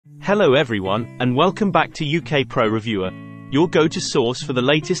Hello everyone, and welcome back to UK Pro Reviewer, your go-to source for the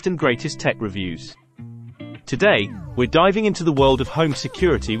latest and greatest tech reviews. Today, we're diving into the world of home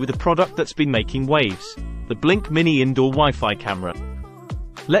security with a product that's been making waves, the Blink Mini Indoor Wi-Fi Camera.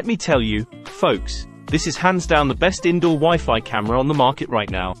 Let me tell you, folks, this is hands down the best indoor Wi-Fi camera on the market right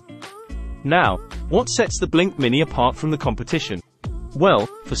now. Now, what sets the Blink Mini apart from the competition? Well,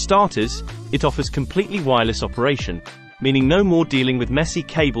 for starters, it offers completely wireless operation, meaning no more dealing with messy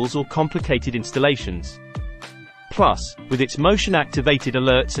cables or complicated installations. Plus, with its motion-activated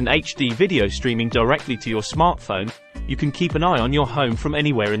alerts and HD video streaming directly to your smartphone, you can keep an eye on your home from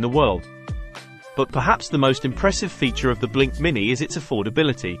anywhere in the world. But perhaps the most impressive feature of the Blink Mini is its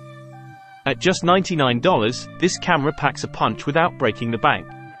affordability. At just $99, this camera packs a punch without breaking the bank.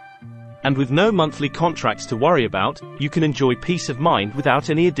 And with no monthly contracts to worry about, you can enjoy peace of mind without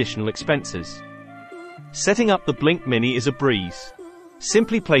any additional expenses. Setting up the Blink Mini is a breeze.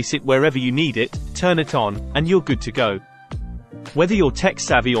 Simply place it wherever you need it, turn it on, and you're good to go. Whether you're tech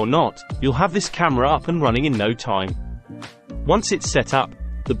savvy or not, you'll have this camera up and running in no time. Once it's set up,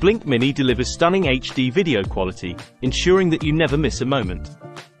 the Blink Mini delivers stunning HD video quality, ensuring that you never miss a moment.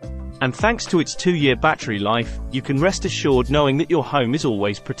 And thanks to its 2-year battery life, you can rest assured knowing that your home is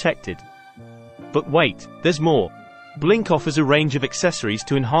always protected. But wait, there's more. Blink offers a range of accessories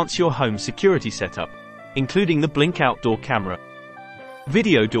to enhance your home security setup, including the Blink Outdoor Camera,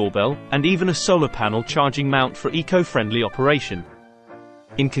 video doorbell, and even a solar panel charging mount for eco-friendly operation.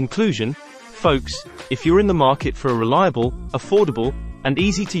 In conclusion, folks, if you're in the market for a reliable, affordable, and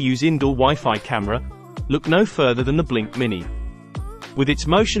easy-to-use indoor Wi-Fi camera, look no further than the Blink Mini. With its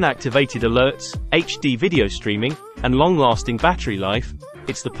motion-activated alerts, HD video streaming, and long-lasting battery life,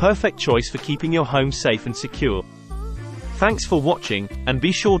 it's the perfect choice for keeping your home safe and secure. Thanks for watching, and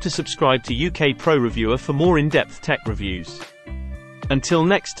be sure to subscribe to UK Pro Reviewer for more in-depth tech reviews. Until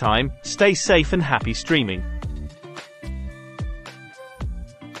next time, stay safe and happy streaming.